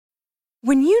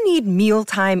When you need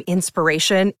mealtime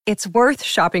inspiration, it's worth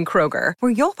shopping Kroger,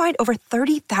 where you'll find over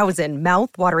 30,000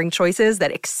 mouth-watering choices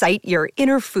that excite your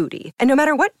inner foodie. And no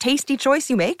matter what tasty choice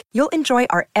you make, you'll enjoy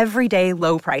our everyday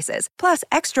low prices, plus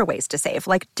extra ways to save,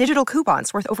 like digital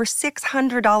coupons worth over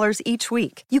 $600 each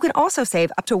week. You can also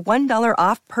save up to $1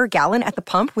 off per gallon at the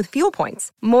pump with fuel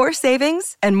points. More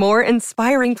savings and more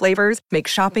inspiring flavors make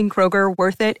shopping Kroger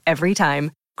worth it every time.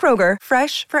 Kroger,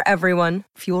 fresh for everyone.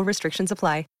 Fuel restrictions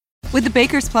apply. With the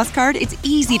Baker's Plus card, it's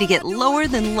easy to get lower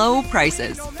than low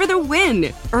prices for the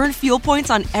win. Earn fuel points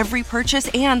on every purchase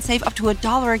and save up to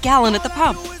 $1 a gallon at the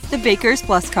pump. The Baker's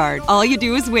Plus card. All you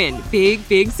do is win. Big,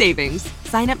 big savings.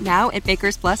 Sign up now at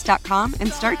bakersplus.com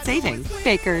and start saving.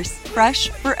 Baker's, fresh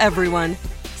for everyone.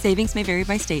 Savings may vary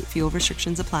by state. Fuel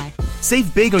restrictions apply.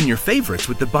 Save big on your favorites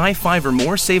with the Buy 5 or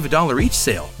More, Save $1 each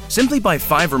sale. Simply buy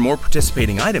 5 or more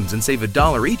participating items and save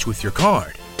 $1 each with your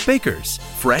card. Baker's,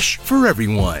 fresh for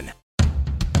everyone.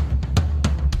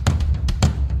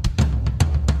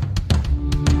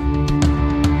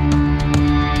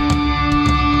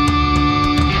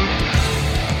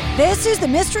 This is the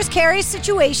Mistress Carrie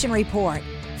Situation Report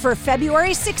for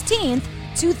February 16th,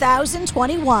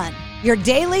 2021. Your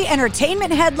daily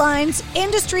entertainment headlines,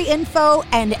 industry info,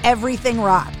 and everything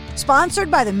rock.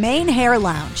 Sponsored by the Maine Hair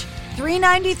Lounge,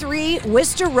 393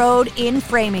 Worcester Road in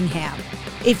Framingham.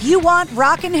 If you want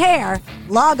rockin' hair,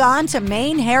 log on to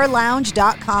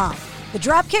mainhairlounge.com. The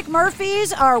Dropkick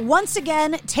Murphys are once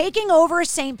again taking over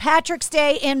St. Patrick's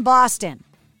Day in Boston,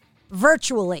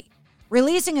 virtually.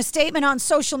 Releasing a statement on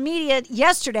social media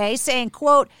yesterday saying,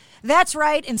 quote, "That's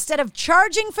right, instead of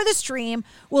charging for the stream,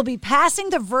 we'll be passing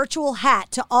the virtual hat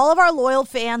to all of our loyal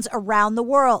fans around the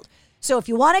world. So if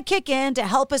you want to kick in to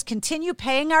help us continue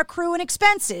paying our crew and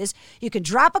expenses, you can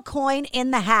drop a coin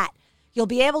in the hat. You'll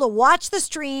be able to watch the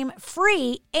stream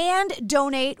free and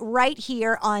donate right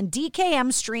here on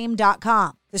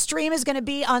dkmstream.com. The stream is going to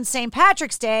be on St.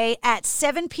 Patrick's Day at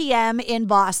 7 p.m. in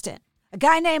Boston. A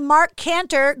guy named Mark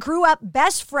Cantor grew up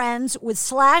best friends with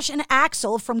Slash and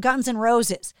Axl from Guns N'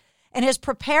 Roses and is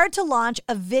prepared to launch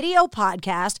a video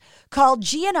podcast called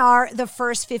GNR The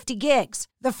First 50 Gigs.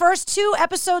 The first 2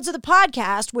 episodes of the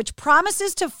podcast, which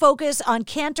promises to focus on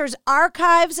Cantor's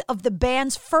archives of the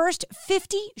band's first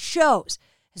 50 shows,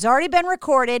 has already been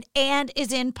recorded and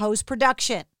is in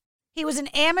post-production. He was an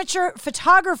amateur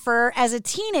photographer as a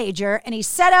teenager, and he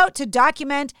set out to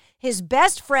document his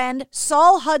best friend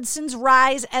Saul Hudson's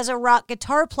rise as a rock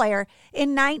guitar player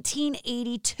in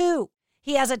 1982.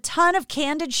 He has a ton of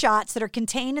candid shots that are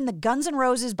contained in the Guns N'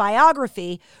 Roses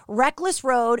biography, Reckless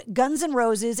Road, Guns N'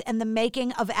 Roses, and the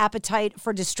Making of Appetite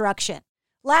for Destruction.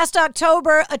 Last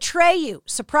October, Atreyu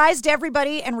surprised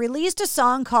everybody and released a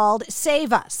song called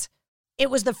Save Us. It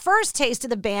was the first taste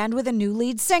of the band with a new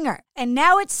lead singer, and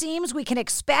now it seems we can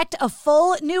expect a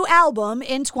full new album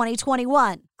in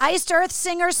 2021. Iced Earth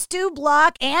singer Stu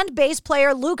Block and bass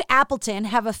player Luke Appleton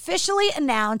have officially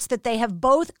announced that they have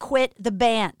both quit the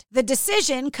band. The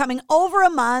decision coming over a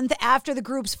month after the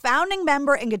group's founding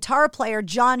member and guitar player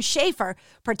John Schaefer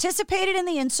participated in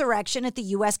the insurrection at the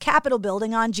U.S. Capitol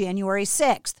building on January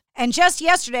 6th. And just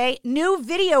yesterday, new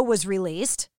video was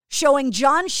released showing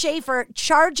John Schaefer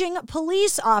charging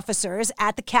police officers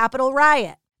at the Capitol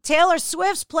riot. Taylor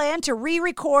Swift's plan to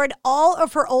re-record all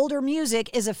of her older music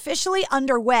is officially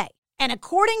underway. And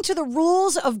according to the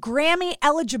rules of Grammy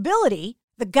eligibility,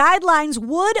 the guidelines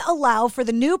would allow for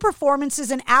the new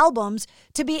performances and albums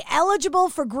to be eligible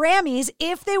for Grammys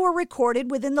if they were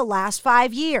recorded within the last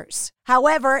 5 years.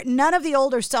 However, none of the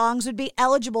older songs would be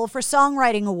eligible for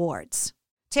songwriting awards.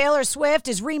 Taylor Swift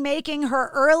is remaking her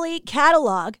early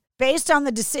catalog based on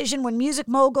the decision when music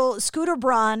mogul Scooter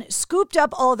Braun scooped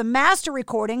up all the master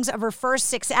recordings of her first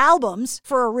 6 albums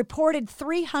for a reported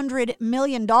 $300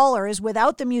 million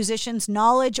without the musician's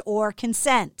knowledge or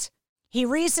consent. He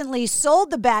recently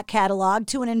sold the back catalog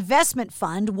to an investment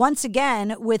fund, once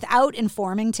again without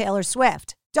informing Taylor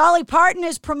Swift. Dolly Parton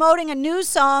is promoting a new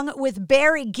song with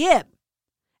Barry Gibb,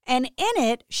 and in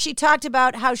it, she talked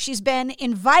about how she's been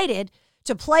invited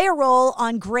to play a role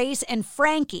on Grace and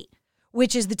Frankie,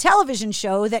 which is the television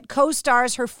show that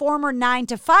co-stars her former 9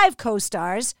 to 5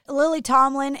 co-stars, Lily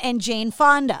Tomlin and Jane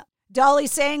Fonda. Dolly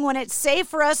saying, when it's safe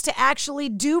for us to actually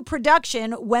do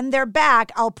production, when they're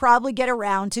back, I'll probably get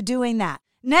around to doing that.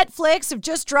 Netflix have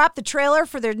just dropped the trailer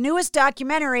for their newest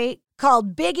documentary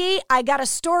called Biggie, I Got a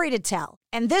Story to Tell.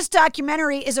 And this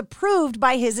documentary is approved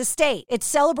by his estate. It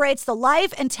celebrates the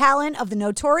life and talent of the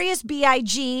notorious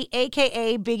B.I.G.,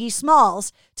 a.k.a. Biggie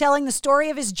Smalls, telling the story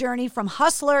of his journey from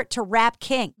hustler to rap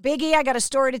king. Biggie, I Got a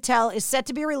Story to Tell is set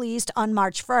to be released on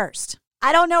March 1st.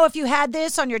 I don't know if you had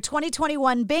this on your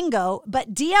 2021 bingo,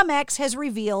 but DMX has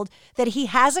revealed that he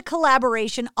has a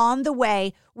collaboration on the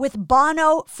way with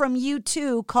Bono from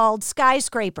U2 called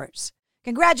Skyscrapers.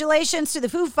 Congratulations to the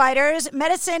Foo Fighters.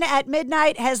 Medicine at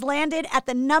Midnight has landed at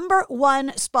the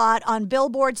 #1 spot on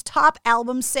Billboard's top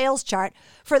album sales chart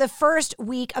for the first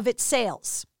week of its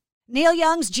sales. Neil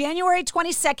Young's January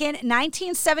 22nd,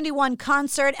 1971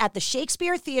 concert at the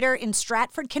Shakespeare Theater in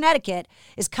Stratford, Connecticut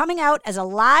is coming out as a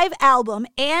live album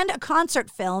and a concert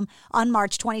film on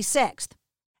March 26th.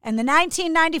 And the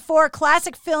 1994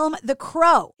 classic film The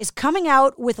Crow is coming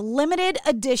out with limited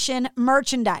edition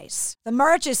merchandise. The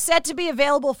merch is set to be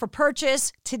available for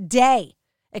purchase today,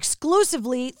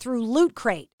 exclusively through Loot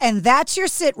Crate. And that's your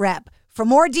Sit Rep. For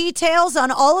more details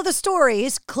on all of the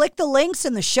stories, click the links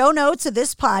in the show notes of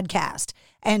this podcast.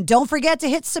 And don't forget to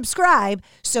hit subscribe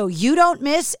so you don't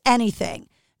miss anything.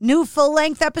 New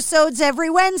full-length episodes every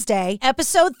Wednesday.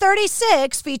 Episode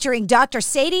 36, featuring Dr.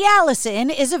 Sadie Allison,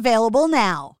 is available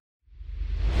now.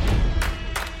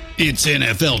 It's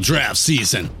NFL draft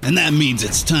season, and that means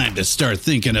it's time to start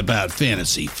thinking about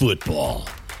fantasy football.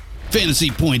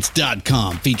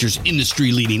 FantasyPoints.com features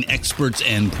industry-leading experts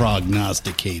and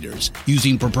prognosticators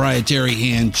using proprietary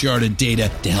hand-charted data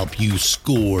to help you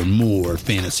score more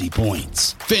fantasy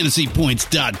points.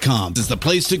 FantasyPoints.com is the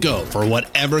place to go for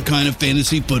whatever kind of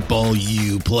fantasy football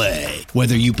you play.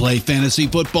 Whether you play fantasy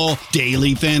football,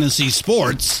 daily fantasy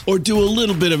sports, or do a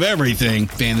little bit of everything,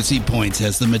 Fantasy Points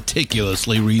has the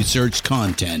meticulously researched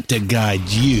content to guide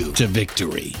you to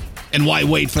victory. And why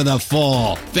wait for the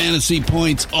fall? Fantasy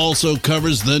Points also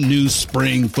covers the new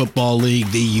spring football league,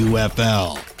 the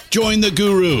UFL. Join the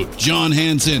guru, John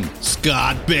Hansen,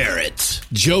 Scott Barrett,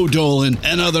 Joe Dolan,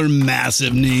 and other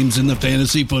massive names in the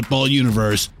fantasy football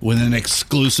universe with an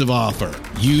exclusive offer.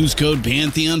 Use code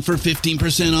Pantheon for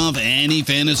 15% off any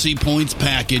Fantasy Points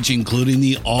package, including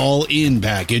the all-in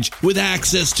package, with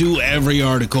access to every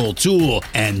article, tool,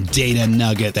 and data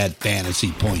nugget that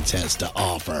Fantasy Points has to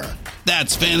offer.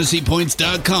 That's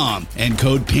FantasyPoints.com and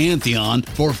code Pantheon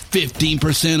for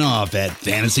 15% off at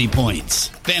Fantasy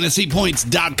Points.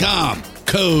 FantasyPoints.com,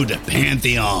 code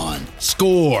Pantheon.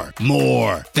 Score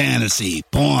more fantasy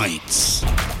points.